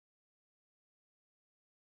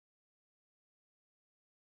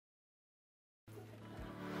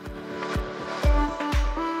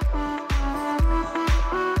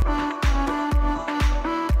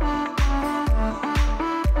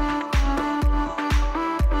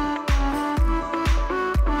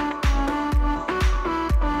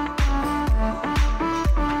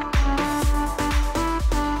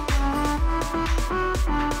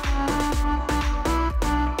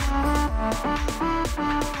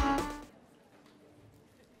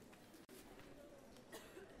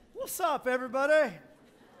What's up, everybody?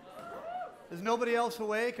 Is nobody else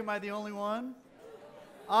awake? Am I the only one?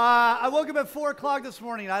 I woke up at 4 o'clock this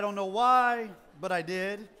morning. I don't know why, but I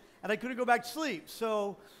did. And I couldn't go back to sleep.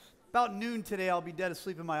 So about noon today, I'll be dead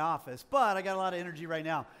asleep in my office. But I got a lot of energy right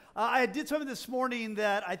now. I did something this morning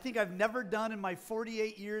that I think I've never done in my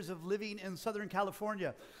 48 years of living in Southern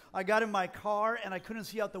California. I got in my car and I couldn't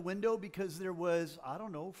see out the window because there was, I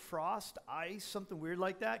don't know, frost, ice, something weird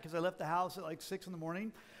like that, because I left the house at like 6 in the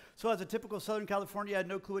morning. So as a typical Southern California, I had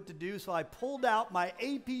no clue what to do. So I pulled out my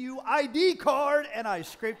APU ID card and I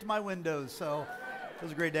scraped my windows. So it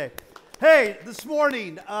was a great day. Hey, this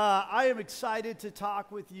morning, I am excited to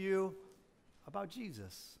talk with you about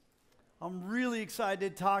Jesus. I'm really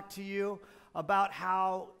excited to talk to you about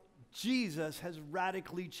how Jesus has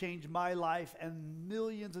radically changed my life and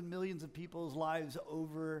millions of people's lives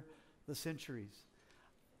over the centuries.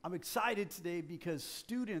 I'm excited today because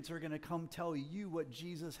students are going to come tell you what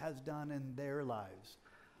Jesus has done in their lives.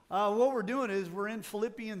 What we're doing is we're in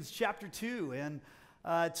Philippians chapter 2, and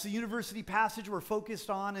it's a university passage we're focused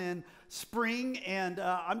on in spring, and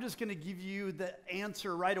I'm just going to give you the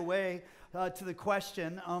answer right away to the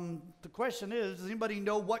question. The question is, does anybody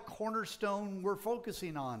know what cornerstone we're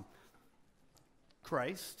focusing on?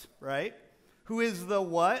 Christ, right? Who is the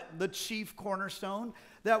what? The chief cornerstone.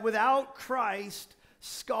 That without Christ,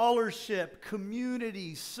 scholarship,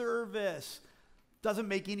 community, service doesn't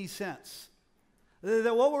make any sense.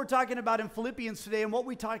 That what we're talking about in Philippians today and what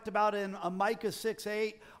we talked about in Micah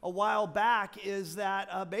 6:8 a while back is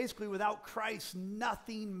that basically without Christ,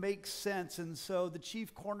 nothing makes sense. And so the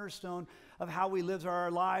chief cornerstone of how we live our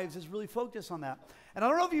lives is really focused on that. And I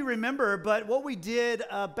don't know if you remember, but what we did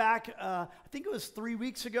back, I think it was 3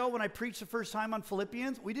 weeks ago when I preached the first time on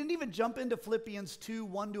Philippians, we didn't even jump into Philippians 2,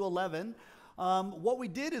 1 to 11. What we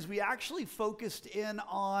did is we actually focused in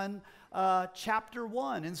on chapter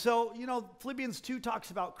 1. And so, you know, Philippians 2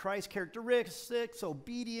 talks about Christ's characteristics,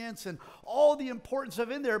 obedience, and all the importance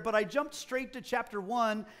of in there. But I jumped straight to chapter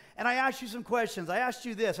 1, and I asked you some questions. I asked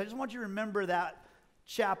you this. I just want you to remember that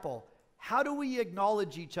chapel. How do we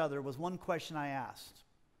acknowledge each other was one question I asked.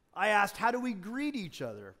 I asked, how do we greet each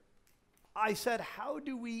other? I said, how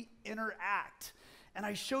do we interact? And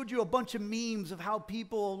I showed you a bunch of memes of how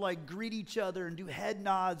people like greet each other and do head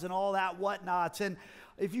nods and all that whatnots. And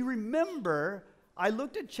if you remember, I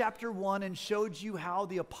looked at chapter 1 and showed you how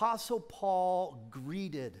the Apostle Paul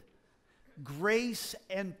greeted grace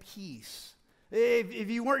and peace. If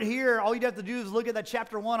you weren't here, all you'd have to do is look at that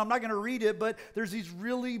chapter 1. I'm not going to read it, but there's these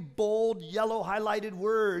really bold, yellow highlighted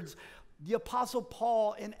words. The Apostle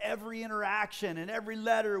Paul, in every interaction, in every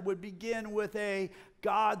letter, would begin with a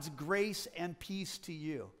God's grace and peace to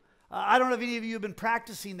you. I don't know if any of you have been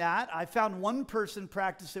practicing that. I found one person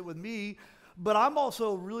practice it with me, but I'm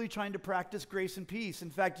also really trying to practice grace and peace.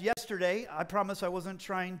 In fact, yesterday, I promise I wasn't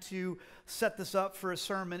trying to set this up for a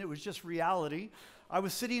sermon. It was just reality. I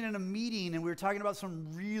was sitting in a meeting and we were talking about some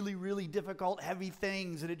really difficult, heavy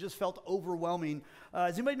things, and it just felt overwhelming.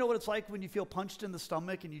 Does anybody know what it's like when you feel punched in the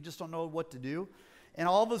stomach and you just don't know what to do? And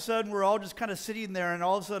all of a sudden, we're all just kind of sitting there, and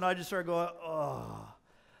all of a sudden, I just started going, oh,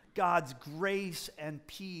 God's grace and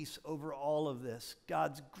peace over all of this.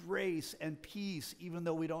 God's grace and peace, even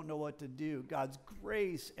though we don't know what to do. God's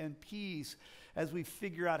grace and peace as we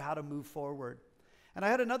figure out how to move forward. And I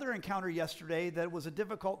had another encounter yesterday that was a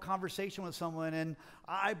difficult conversation with someone, and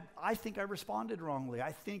I think I responded wrongly.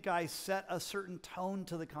 I think I set a certain tone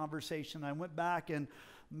to the conversation. I went back and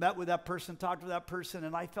met with that person, talked with that person,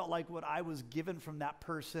 and I felt like what I was given from that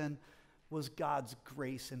person was God's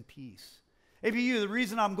grace and peace. Maybe the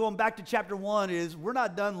reason I'm going back to chapter 1 is we're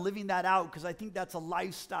not done living that out, because I think that's a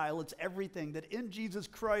lifestyle. It's everything. That in Jesus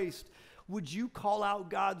Christ, would you call out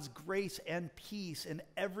God's grace and peace in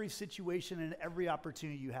every situation and every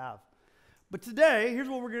opportunity you have? But today, here's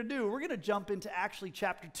what we're going to do. We're going to jump into actually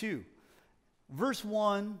chapter 2. Verse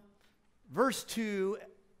 1, verse 2,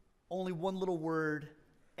 only one little word,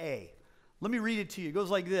 A. Let me read it to you. It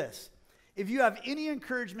goes like this. If you have any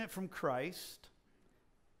encouragement from Christ,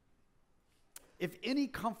 if any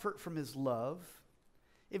comfort from his love,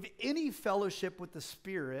 if any fellowship with the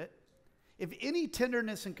Spirit, if any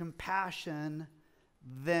tenderness and compassion,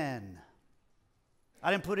 then. I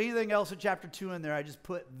didn't put anything else in chapter 2 in there. I just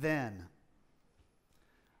put then.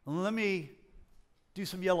 And let me do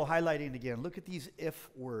some yellow highlighting again. Look at these if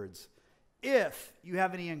words. If you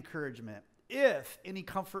have any encouragement, if any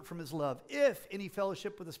comfort from his love, if any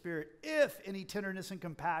fellowship with the Spirit, if any tenderness and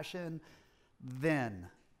compassion, then.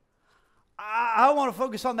 I want to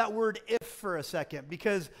focus on that word if for a second,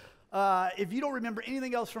 because if you don't remember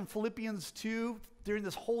anything else from Philippians 2 during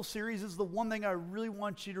this whole series, this is the one thing I really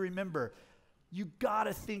want you to remember. you got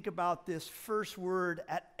to think about this first word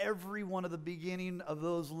at every one of the beginning of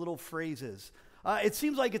those little phrases. It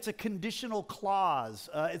seems like it's a conditional clause.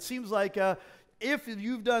 It seems like if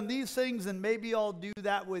you've done these things, then maybe I'll do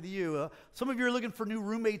that with you. Some of you are looking for new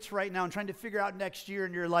roommates right now and trying to figure out next year,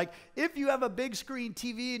 and you're like, if you have a big screen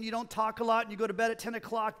TV and you don't talk a lot and you go to bed at 10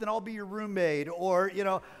 o'clock, then I'll be your roommate. Or,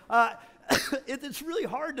 it's really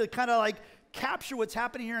hard to kind of like capture what's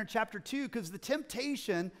happening here in chapter 2, because the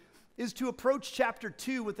temptation is to approach chapter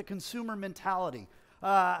 2 with a consumer mentality.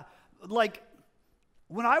 Like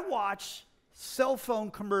when I watch cell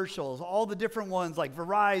phone commercials, all the different ones like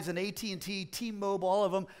Verizon, AT&T, T-Mobile, all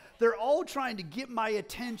of them, they're all trying to get my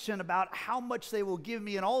attention about how much they will give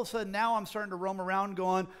me. And all of a sudden now I'm starting to roam around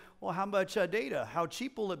going, well, how much data? How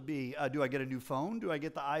cheap will it be? Do I get a new phone? Do I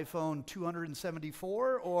get the iPhone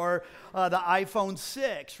 274 or the iPhone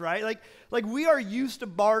 6, right? Like we are used to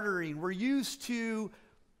bartering. We're used to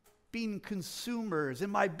being consumers. And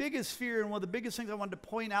my biggest fear, and one of the biggest things I wanted to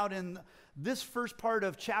point out in this first part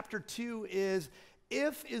of chapter 2 is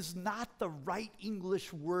if is not the right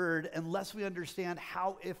English word unless we understand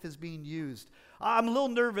how if is being used. I'm a little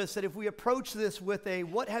nervous that if we approach this with a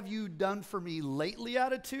what have you done for me lately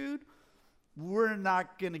attitude, we're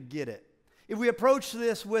not going to get it. If we approach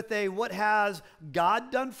this with a what has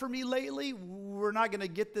God done for me lately, we're not going to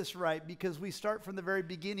get this right, because we start from the very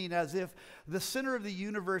beginning as if the center of the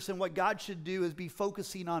universe and what God should do is be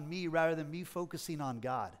focusing on me rather than me focusing on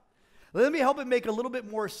God. Let me help it make a little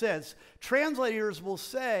bit more sense. Translators will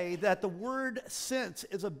say that the word since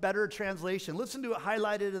is a better translation. Listen to it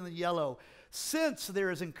highlighted in the yellow. Since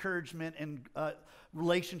there is encouragement and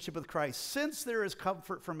relationship with Christ, since there is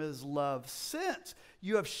comfort from his love, since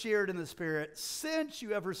you have shared in the Spirit, since you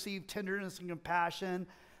have received tenderness and compassion,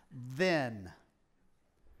 then.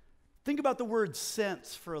 Think about the word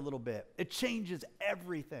since for a little bit. It changes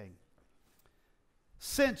everything.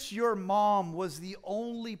 Since your mom was the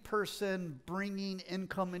only person bringing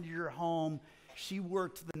income into your home, she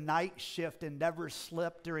worked the night shift and never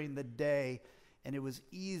slept during the day, and it was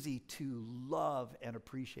easy to love and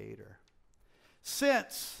appreciate her.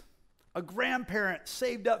 Since a grandparent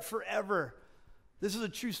saved up forever. This is a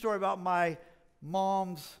true story about my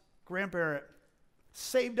mom's grandparent.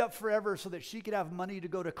 Saved up forever so that she could have money to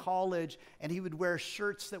go to college, and he would wear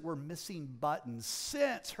shirts that were missing buttons.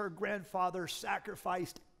 Since her grandfather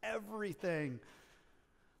sacrificed everything,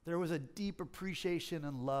 there was a deep appreciation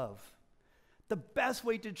and love. The best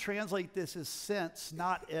way to translate this is since,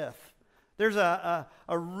 not if. There's a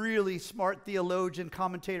really smart theologian,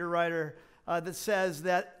 commentator, writer that says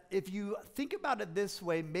that if you think about it this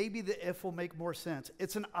way, maybe the if will make more sense.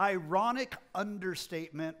 It's an ironic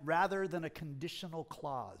understatement rather than a conditional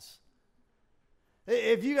clause.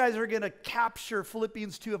 If you guys are going to capture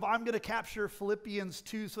Philippians 2, if I'm going to capture Philippians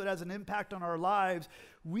 2 so it has an impact on our lives,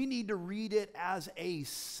 we need to read it as a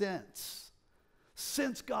since.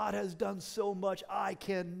 Since God has done so much, I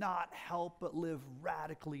cannot help but live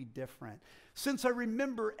radically different. Since I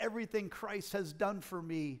remember everything Christ has done for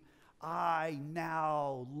me, I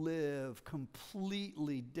now live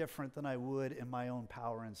completely different than I would in my own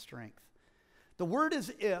power and strength. The word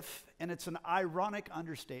is if, and it's an ironic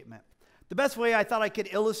understatement. The best way I thought I could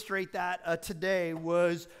illustrate that today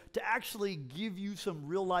was to actually give you some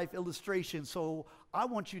real-life illustrations. So I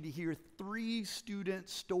want you to hear 3 student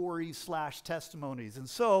stories / testimonies. And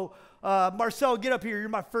so, Marcel, get up here. You're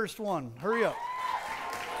my first one. Hurry up.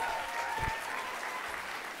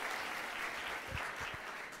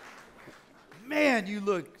 Man, you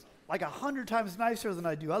look like 100 times nicer than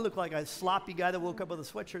I do. I look like a sloppy guy that woke up with a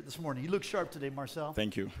sweatshirt this morning. You look sharp today, Marcel.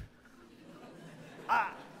 Thank you.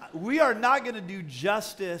 We are not going to do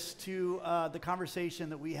justice to the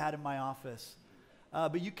conversation that we had in my office.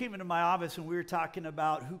 But you came into my office and we were talking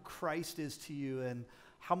about who Christ is to you and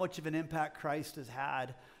how much of an impact Christ has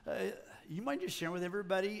had. You mind just sharing with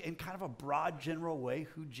everybody in kind of a broad, general way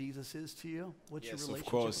who Jesus is to you? What's your relationship of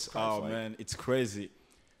course. with Christ like? Man, it's crazy.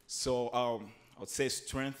 So I would say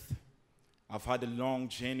strength. I've had a long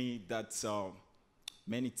journey that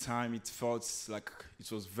many times it felt like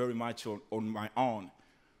it was very much on my own.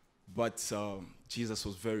 But Jesus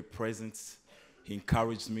was very present. He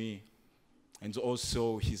encouraged me. And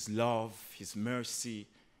also his love, his mercy,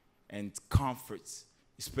 and comfort,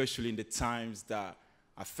 especially in the times that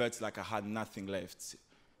I felt like I had nothing left.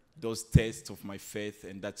 Those tests of my faith,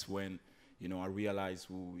 and that's when, I realized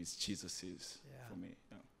who Jesus is for me.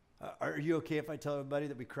 Yeah. Are you okay if I tell everybody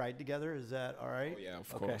that we cried together? Is that all right? Oh, yeah, of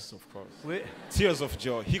course. Tears of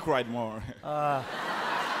joy. He cried more.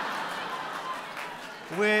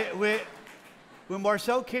 When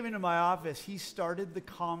Marcel came into my office, he started the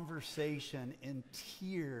conversation in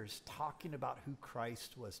tears, talking about who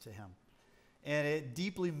Christ was to him. And it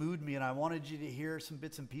deeply moved me, and I wanted you to hear some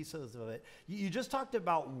bits and pieces of it. You just talked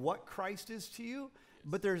about what Christ is to you,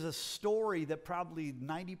 but there's a story that probably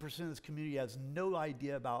 90% of this community has no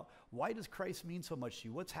idea about. Why does Christ mean so much to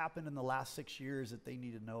you? What's happened in the last 6 years that they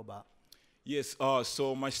need to know about? Yes,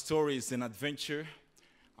 so my story is an adventure.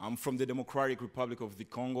 I'm from the Democratic Republic of the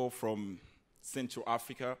Congo, from Central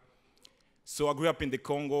Africa. So I grew up in the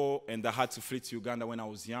Congo, and I had to flee to Uganda when I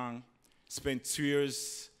was young. Spent 2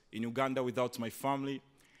 years in Uganda without my family.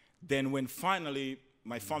 Then when finally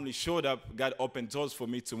my family showed up, God opened doors for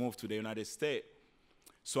me to move to the United States.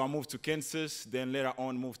 So I moved to Kansas, then later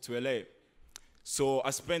on moved to LA. So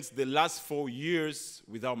I spent the last 4 years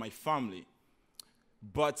without my family.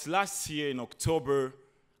 But last year in October,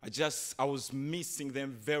 I was missing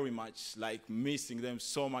them very much, like missing them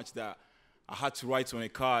so much that I had to write on a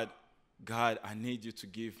card, God, I need you to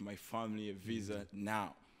give my family a visa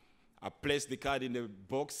now. I placed the card in the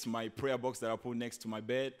box, my prayer box that I put next to my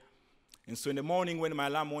bed. And so in the morning when my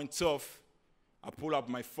alarm went off, I pulled up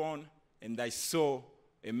my phone and I saw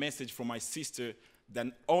a message from my sister that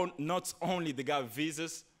not only they got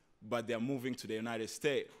visas, but they're moving to the United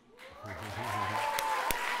States.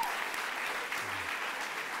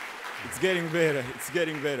 It's getting better. It's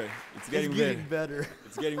getting better. It's getting better.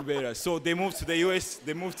 It's getting better. So they moved to the U.S.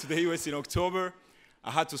 They moved to the U.S. in October. I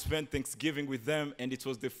had to spend Thanksgiving with them, and it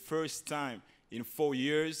was the first time in 4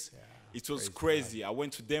 years. Yeah, it was crazy. I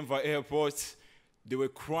went to Denver airport. They were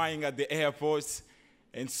crying at the airport.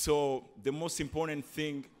 And so the most important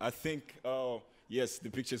thing, I think, yes, the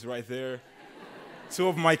picture's right there. 2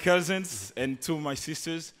 of my cousins and 2 of my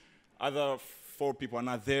sisters. Other 4 people are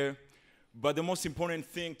not there. But the most important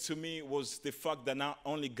thing to me was the fact that not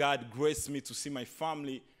only God graced me to see my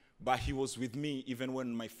family, but he was with me even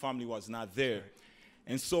when my family was not there.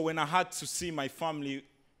 And so when I had to see my family,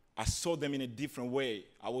 I saw them in a different way.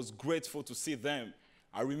 I was grateful to see them.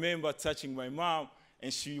 I remember touching my mom,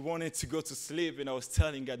 and she wanted to go to sleep, and I was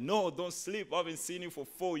telling her, no, don't sleep. I haven't seen you for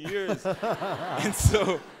 4 years. And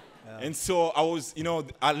so I was,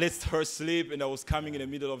 I let her sleep, and I was coming in the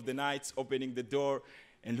middle of the night, opening the door,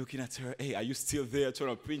 and looking at her, hey, are you still there?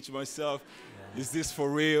 Trying to pinch myself. Yeah. Is this for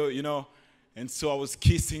real, And so I was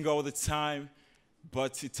kissing all the time.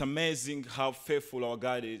 But it's amazing how faithful our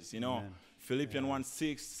God is, Amen. Philippians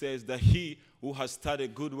 1:6 says that he who has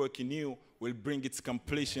started good work in you will bring its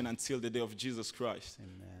completion until the day of Jesus Christ.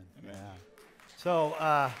 Amen. Amen. Yeah. So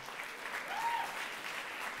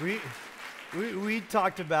we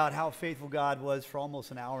talked about how faithful God was for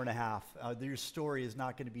almost an hour and a half. Your story is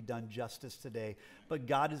not going to be done justice today, but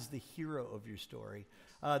God is the hero of your story.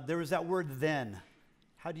 There was that word then.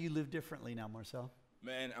 How do you live differently now, Marcel?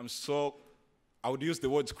 Man, I would use the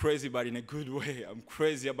word crazy, but in a good way. I'm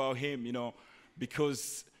crazy about him,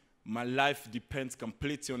 because my life depends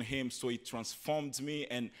completely on him, so he transformed me,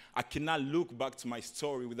 and I cannot look back to my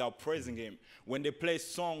story without praising him. When they play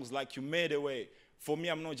songs like You Made a Way, for me,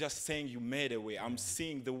 I'm not just saying you made a way. I'm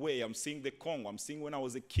seeing the way. I'm seeing the Congo. I'm seeing when I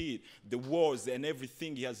was a kid, the wars and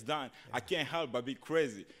everything he has done. Yeah. I can't help but be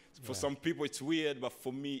crazy. For some people, it's weird, but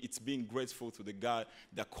for me, it's being grateful to the God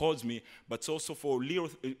that calls me, but also for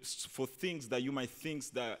things that you might think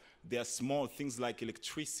that they are small, things like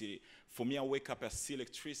electricity. For me, I wake up, I see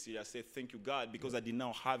electricity. I say, thank you, God, because I did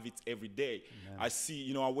not have it every day. Amen. I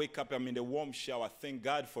see, I wake up, I'm in the warm shower. Thank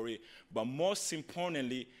God for it. But most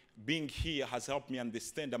importantly, being here has helped me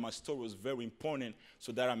understand that my story was very important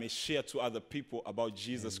so that I may share to other people about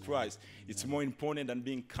Jesus Amen. Christ. Amen. It's more important than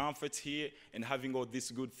being comfort here and having all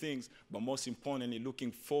these good things, but most importantly,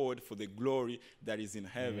 looking forward for the glory that is in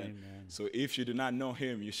heaven. Amen. So if you do not know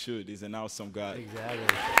him, you should. He's an awesome God. Exactly.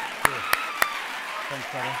 Sure.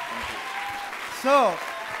 Thanks, brother. Thank you. So,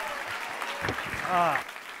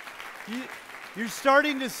 you're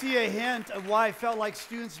starting to see a hint of why I felt like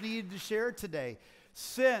students needed to share today.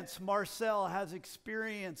 Since Marcel has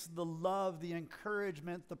experienced the love, the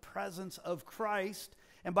encouragement, the presence of Christ,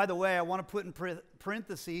 and by the way, I want to put in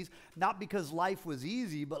parentheses, not because life was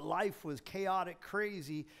easy, but life was chaotic,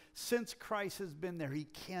 crazy. Since Christ has been there, he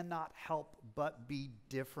cannot help but be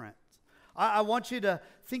different. I want you to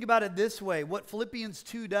think about it this way. What Philippians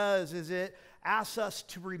 2 does is it asks us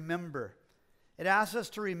to remember. It asks us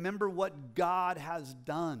to remember what God has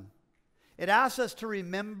done. It asks us to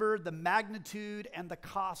remember the magnitude and the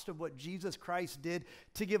cost of what Jesus Christ did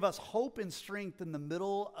to give us hope and strength in the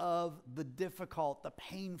middle of the difficult, the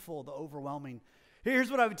painful, the overwhelming. Here's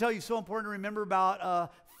what I would tell you so important to remember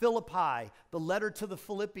about Philippi, the letter to the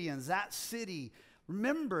Philippians, that city.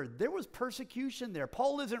 Remember, there was persecution there.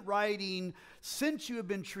 Paul isn't writing, since you have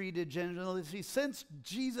been treated generously, since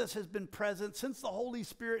Jesus has been present, since the Holy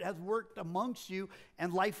Spirit has worked amongst you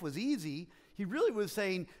and life was easy. He really was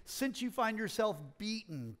saying, since you find yourself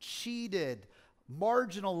beaten, cheated,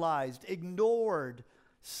 marginalized, ignored,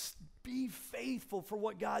 be faithful for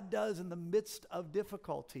what God does in the midst of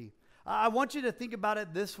difficulty. I want you to think about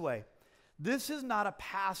it this way. This is not a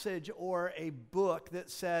passage or a book that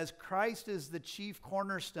says Christ is the chief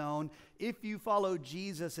cornerstone. If you follow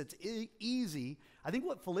Jesus, it's easy. I think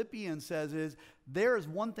what Philippians says is there is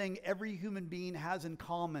one thing every human being has in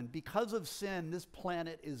common. Because of sin, this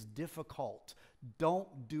planet is difficult.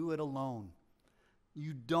 Don't do it alone.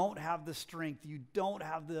 You don't have the strength. You don't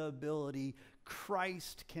have the ability.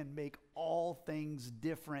 Christ can make all things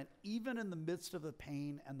different, even in the midst of the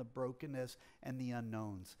pain and the brokenness and the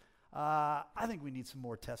unknowns. I think we need some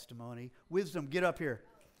more testimony. Wisdom, get up here.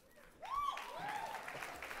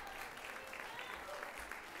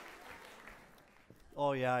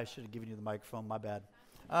 Oh, yeah, I should have given you the microphone. My bad.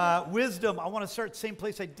 Wisdom, I want to start the same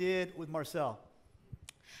place I did with Marcel.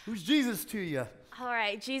 Who's Jesus to you? All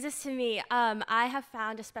right, Jesus to me. I have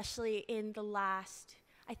found, especially in the last,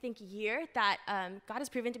 I think, year, that God has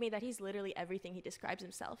proven to me that he's literally everything he describes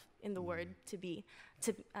himself in the word to be.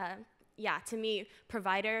 To me,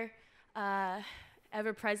 provider,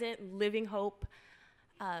 ever-present, living hope,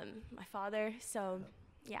 my father. So,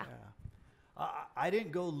 yeah. I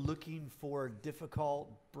didn't go looking for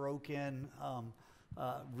difficult, broken,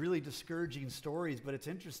 really discouraging stories, but it's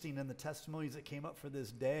interesting in the testimonies that came up for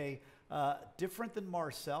this day, different than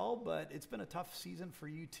Marcel, but it's been a tough season for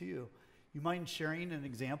you too. You mind sharing an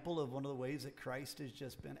example of one of the ways that Christ has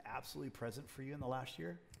just been absolutely present for you in the last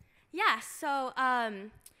year? Yeah, so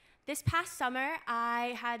this past summer,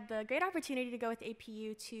 I had the great opportunity to go with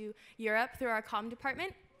APU to Europe through our comm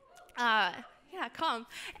department. Comm.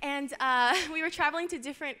 And we were traveling to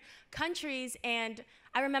different countries, and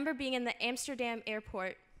I remember being in the Amsterdam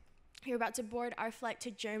airport. We were about to board our flight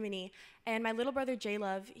to Germany, and my little brother,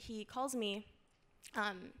 J-Love, he calls me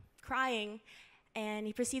crying, and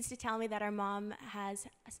he proceeds to tell me that our mom has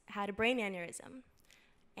had a brain aneurysm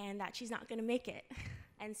and that she's not going to make it.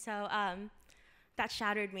 And so that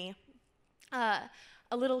shattered me. A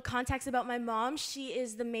little context about my mom: she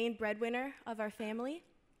is the main breadwinner of our family.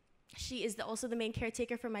 She is also the main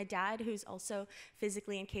caretaker for my dad, who's also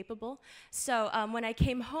physically incapable. So when I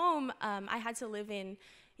came home, I had to live in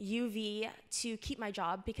UV to keep my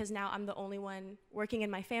job because now I'm the only one working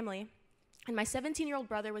in my family. And my 17-year-old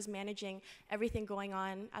brother was managing everything going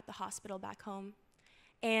on at the hospital back home.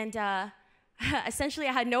 And essentially,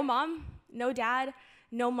 I had no mom, no dad,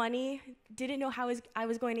 no money, didn't know how I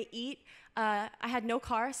was going to eat. I had no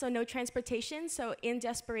car, so no transportation. So in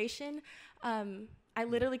desperation, I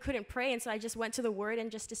literally couldn't pray, and so I just went to the Word and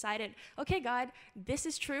just decided, okay, God, this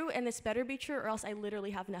is true, and this better be true, or else I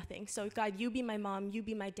literally have nothing. So God, you be my mom, you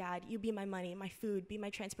be my dad, you be my money, my food, be my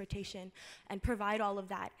transportation, and provide all of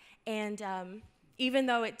that. And even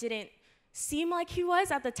though it didn't seem like he was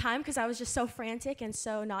at the time, because I was just so frantic and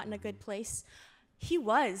so not in a good place, he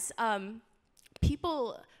was.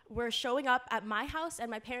 People were showing up at my house and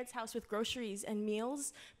my parents' house with groceries and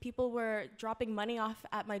meals. People were dropping money off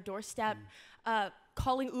at my doorstep,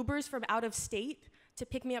 calling Ubers from out of state to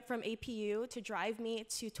pick me up from APU, to drive me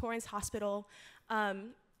to Torrance Hospital.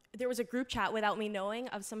 There was a group chat without me knowing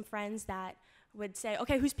of some friends that would say,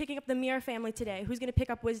 okay, who's picking up the Muir family today? Who's gonna pick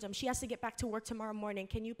up Wisdom? She has to get back to work tomorrow morning.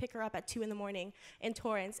 Can you pick her up at 2 in the morning in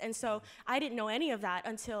Torrance? And so I didn't know any of that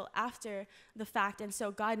until after the fact. And so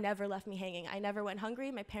God never left me hanging. I never went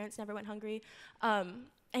hungry. My parents never went hungry.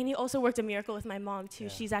 And he also worked a miracle with my mom too.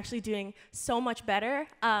 Yeah. She's actually doing so much better.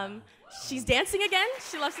 She's dancing again.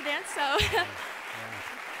 She loves to dance, so.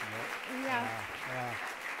 Yeah.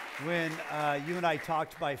 When you and I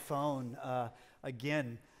talked by phone,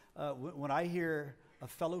 again, when I hear a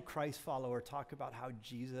fellow Christ follower talk about how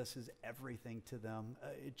Jesus is everything to them,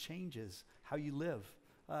 it changes how you live.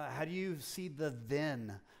 How do you see the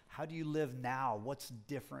then? How do you live now? What's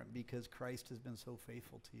different because Christ has been so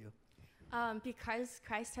faithful to you? Because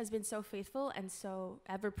Christ has been so faithful and so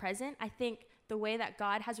ever-present, I think the way that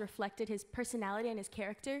God has reflected his personality and his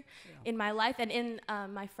character in my life and in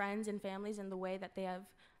my friends and families, and the way that they have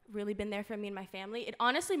really been there for me and my family, it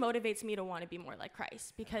honestly motivates me to want to be more like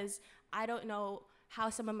Christ, because I don't know how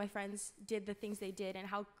some of my friends did the things they did and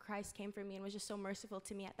how Christ came for me and was just so merciful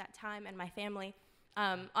to me at that time and my family.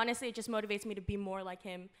 Honestly, it just motivates me to be more like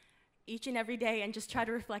him each and every day and just try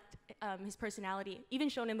to reflect his personality, even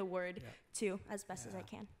shown in the Word too, as best as I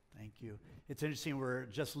can. Thank you. It's interesting, we're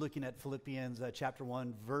just looking at Philippians chapter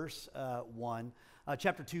 1, verse 1,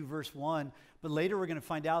 chapter 2, verse 1, but later we're going to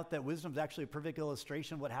find out that wisdom is actually a perfect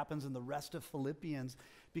illustration of what happens in the rest of Philippians,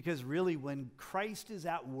 because really when Christ is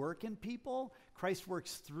at work in people, Christ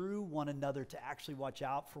works through one another to actually watch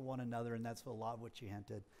out for one another, and that's a lot of what you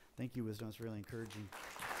hinted. Thank you, wisdom. It's really encouraging.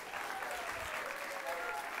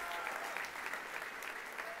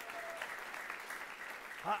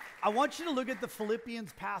 I want you to look at the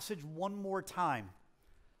Philippians passage one more time.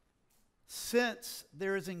 Since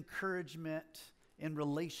there is encouragement in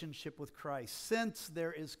relationship with Christ, since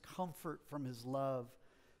there is comfort from his love,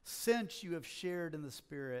 since you have shared in the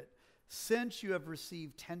Spirit, since you have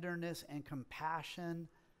received tenderness and compassion,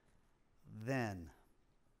 then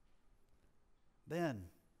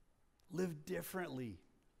live differently.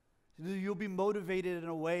 You'll be motivated in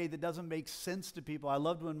a way that doesn't make sense to people. I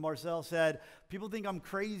loved when Marcel said, people think I'm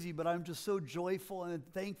crazy, but I'm just so joyful and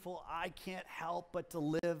thankful I can't help but to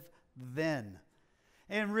live then.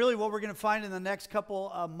 And really what we're going to find in the next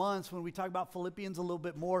couple months when we talk about Philippians a little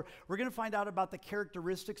bit more, we're going to find out about the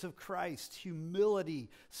characteristics of Christ: humility,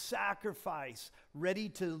 sacrifice, ready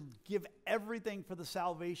to give everything for the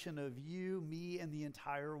salvation of you, me, and the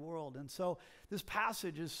entire world. And so this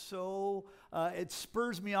passage is so, it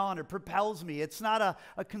spurs me on, it propels me. It's not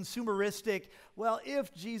a consumeristic, well,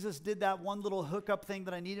 if Jesus did that one little hookup thing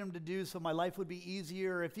that I need him to do so my life would be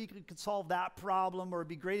easier, if he could solve that problem, or it'd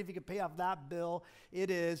be great if he could pay off that bill. It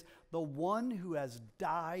is the one who has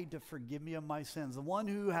died to forgive me of my sins, the one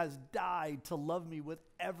who has died to love me with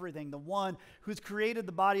everything, the one who's created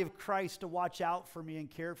the body of Christ to watch out for me and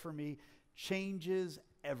care for me, changes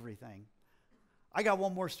everything. I got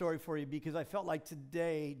one more story for you because I felt like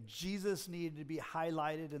today Jesus needed to be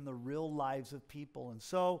highlighted in the real lives of people. And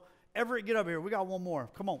so, Everett, get up here. We got one more.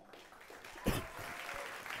 Come on.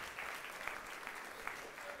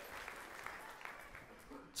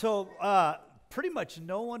 So, pretty much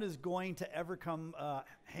no one is going to ever come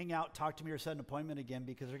hang out, talk to me, or set an appointment again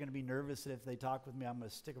because they're going to be nervous that if they talk with me, I'm going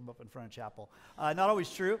to stick them up in front of chapel. Not always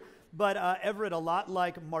true, but Everett, a lot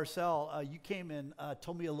like Marcel, you came and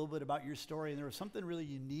told me a little bit about your story, and there was something really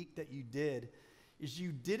unique that you did, is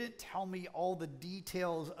you didn't tell me all the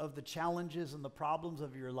details of the challenges and the problems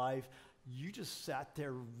of your life. You just sat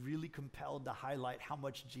there really compelled to highlight how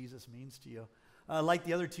much Jesus means to you. Like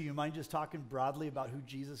the other two, you mind just talking broadly about who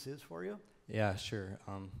Jesus is for you? Yeah, sure.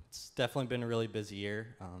 It's definitely been a really busy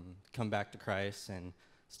year. Come back to Christ and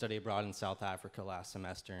study abroad in South Africa last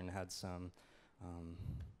semester and had some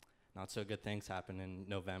not so good things happen in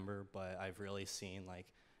November, but I've really seen like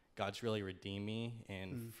God's really redeemed me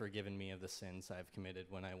and forgiven me of the sins I've committed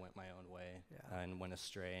when I went my own way and went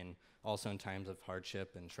astray. And also in times of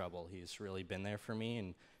hardship and trouble, he's really been there for me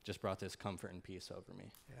and just brought this comfort and peace over me.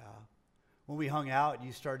 Yeah. When we hung out,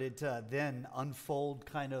 you started to then unfold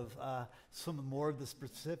kind of some more of the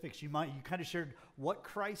specifics. You kind of shared what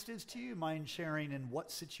Christ is to you. Mind sharing in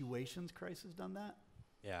what situations Christ has done that?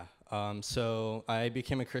 Yeah. So I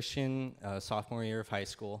became a Christian sophomore year of high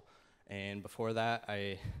school, and before that,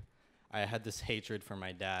 I had this hatred for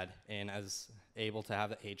my dad, and I was able to have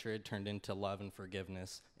that hatred turned into love and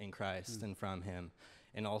forgiveness in Christ and from him.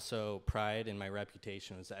 And also pride in my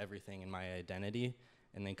reputation was everything in my identity.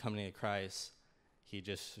 And then coming to Christ, he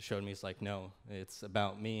just showed me, he's like, no, it's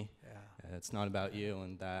about me. Yeah. It's not about you,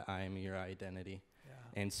 and that I am your identity.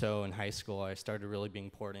 Yeah. And so in high school, I started really being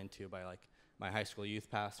poured into by like my high school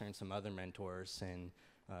youth pastor and some other mentors. And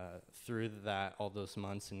through that, all those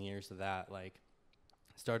months and years of that, like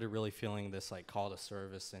started really feeling this like call to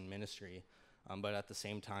service and ministry. But at the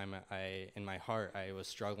same time, in my heart, I was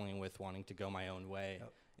struggling with wanting to go my own way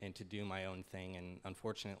and to do my own thing. And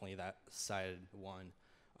unfortunately, that side won.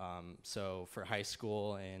 So for high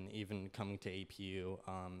school and even coming to APU,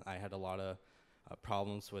 I had a lot of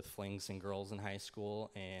problems with flings and girls in high school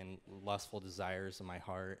and lustful desires in my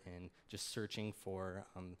heart and just searching for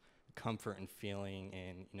comfort and feeling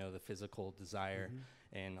and, you know, the physical desire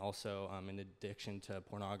and also an addiction to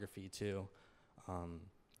pornography too.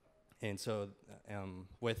 And so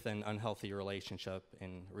with an unhealthy relationship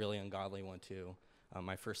and really ungodly one too,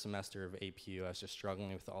 my first semester of APU, I was just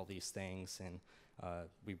struggling with all these things, and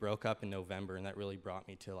we broke up in November, and that really brought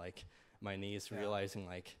me to like my knees, realizing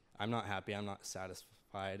like I'm not happy, I'm not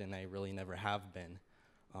satisfied, and I really never have been.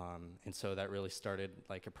 And so that really started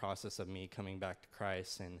like a process of me coming back to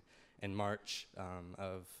Christ. And in March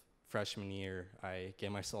of freshman year, I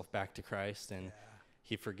gave myself back to Christ, and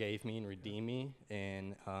he forgave me and redeemed me,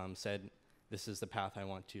 and said, "This is the path I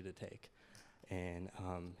want you to take." And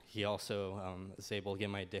he also was able to get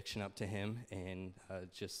my addiction up to him, and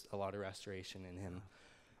just a lot of restoration in him.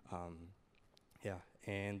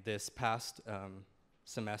 And this past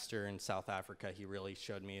semester in South Africa, he really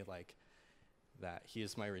showed me like that he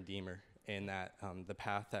is my Redeemer, and that the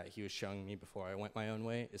path that he was showing me before I went my own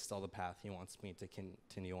way is still the path he wants me to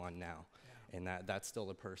continue on now. Yeah. And that's still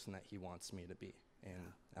the person that he wants me to be.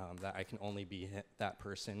 And that I can only be that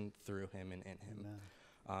person through him and in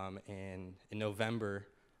him. And in November,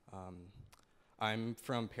 I'm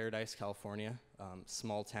from Paradise, California,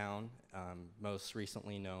 small town, most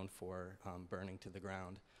recently known for burning to the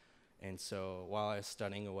ground. And so while I was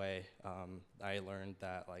studying away, I learned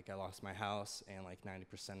that like I lost my house and like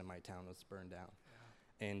 90% of my town was burned down.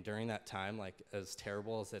 Yeah. And during that time, like as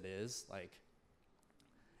terrible as it is, like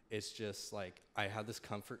it's just like I had this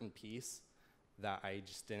comfort and peace that I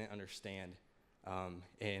just didn't understand.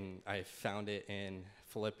 And I found it in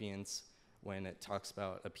Philippians when it talks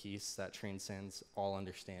about a peace that transcends all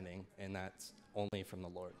understanding, and that's only from the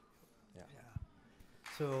Lord. Yeah.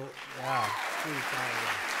 So, wow.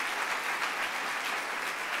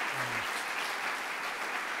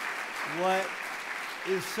 What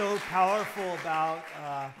is so powerful about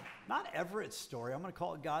not Everett's story, I'm going to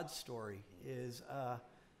call it God's story, is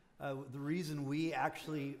the reason we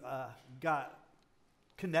actually got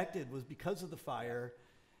connected was because of the fire.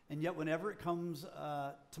 And yet whenever it comes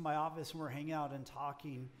to my office and we're hanging out and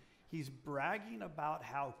talking, he's bragging about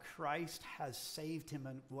how Christ has saved him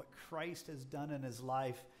and what Christ has done in his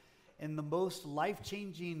life. And the most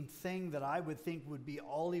life-changing thing that I would think would be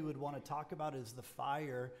all he would want to talk about is the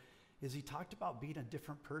fire, is he talked about being a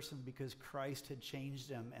different person because Christ had changed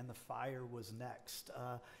him and the fire was next.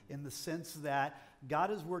 In the sense that God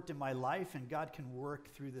has worked in my life and God can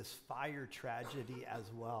work through this fire tragedy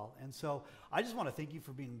as well. And so I just want to thank you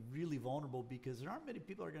for being really vulnerable, because there aren't many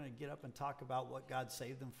people who are going to get up and talk about what God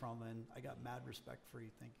saved them from, and I got mad respect for you.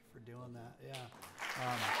 Thank you for doing that. Yeah.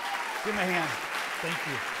 Give him a hand. Thank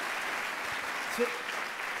you.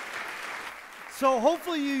 So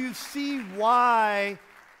hopefully you see why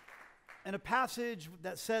in a passage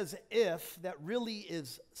that says if, that really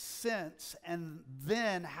is since, and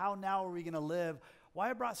then how now are we going to live, why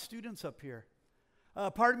I brought students up here.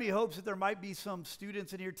 Part of me hopes that there might be some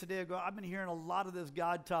students in here today who go, I've been hearing a lot of this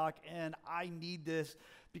God talk and I need this,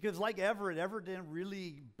 because like Everett didn't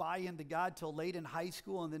really buy into God till late in high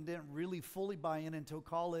school and then didn't really fully buy in until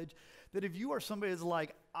college. That if you are somebody that's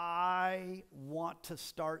like, I want to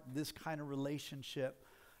start this kind of relationship,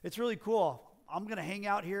 it's really cool. I'm going to hang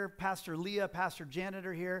out here. Pastor Leah, Pastor Janet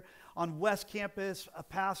are here. On West Campus,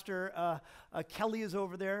 Pastor Kelly is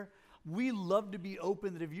over there. We love to be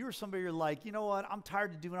open, that if you're somebody you're like, you know what, I'm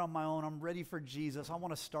tired of doing it on my own. I'm ready for Jesus. I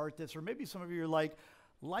want to start this. Or maybe some of you are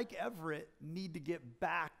like Everett, need to get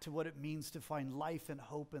back to what it means to find life and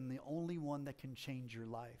hope in the only one that can change your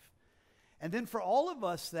life. And then for all of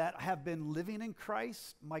us that have been living in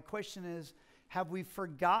Christ, my question is, have we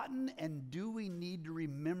forgotten, and do we need to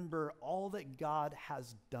remember all that God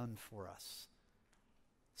has done for us?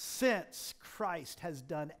 Since Christ has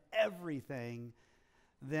done everything,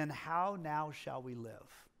 then how now shall we live?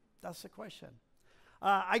 That's the question.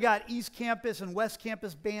 I got East Campus and West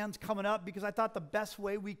Campus bands coming up because I thought the best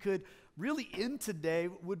way we could really end today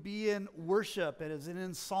would be in worship, and as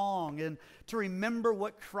in song, and to remember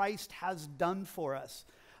what Christ has done for us.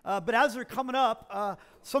 But as they're coming up,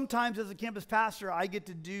 sometimes as a campus pastor, I get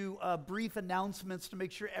to do brief announcements to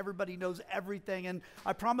make sure everybody knows everything. And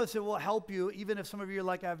I promise it will help you, even if some of you are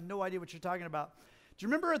like, I have no idea what you're talking about. Do you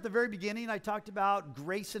remember at the very beginning I talked about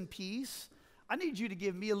grace and peace? I need you to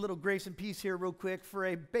give me a little grace and peace here real quick for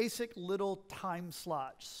a basic little time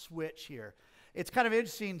slot switch here. It's kind of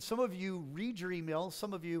interesting. Some of you read your emails.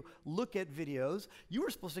 Some of you look at videos. You were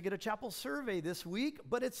supposed to get a chapel survey this week,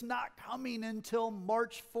 but it's not coming until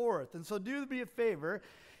March 4th. And so do me a favor.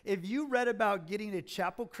 If you read about getting a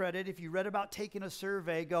chapel credit, if you read about taking a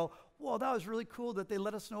survey, go, well, that was really cool that they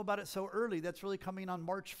let us know about it so early. That's really coming on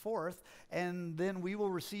March 4th. And then we will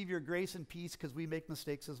receive your grace and peace because we make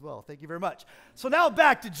mistakes as well. Thank you very much. So now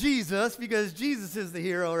back to Jesus, because Jesus is the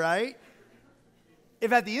hero, right?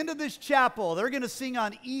 If at the end of this chapel, they're going to sing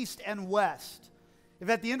on East and West. If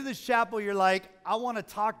at the end of this chapel, you're like, I want to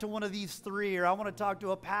talk to one of these three, or I want to talk to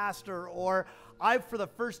a pastor, or I, for the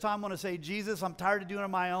first time, want to say, Jesus, I'm tired of doing it on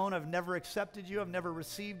my own. I've never accepted you. I've never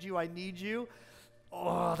received you. I need you.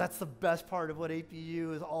 Oh, that's the best part of what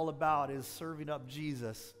APU is all about, is serving up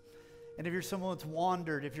Jesus. And if you're someone that's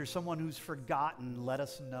wandered, if you're someone who's forgotten, let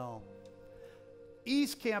us know.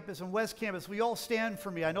 East Campus and West Campus, we all stand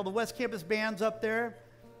for me. I know the West Campus band's up there.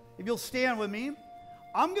 If you'll stand with me,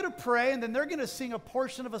 I'm going to pray, and then they're going to sing a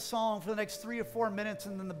portion of a song for the next 3 or 4 minutes,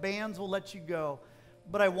 and then the bands will let you go.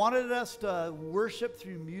 But I wanted us to worship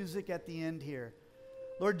through music at the end here.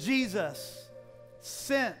 Lord Jesus,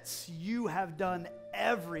 since you have done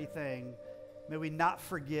everything, may we not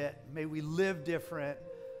forget. May we live different.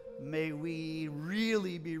 May we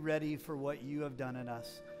really be ready for what you have done in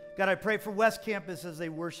us. God, I pray for West Campus as they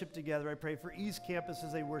worship together. I pray for East Campus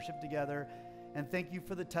as they worship together. And thank you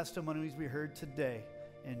for the testimonies we heard today.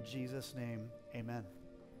 In Jesus' name, amen.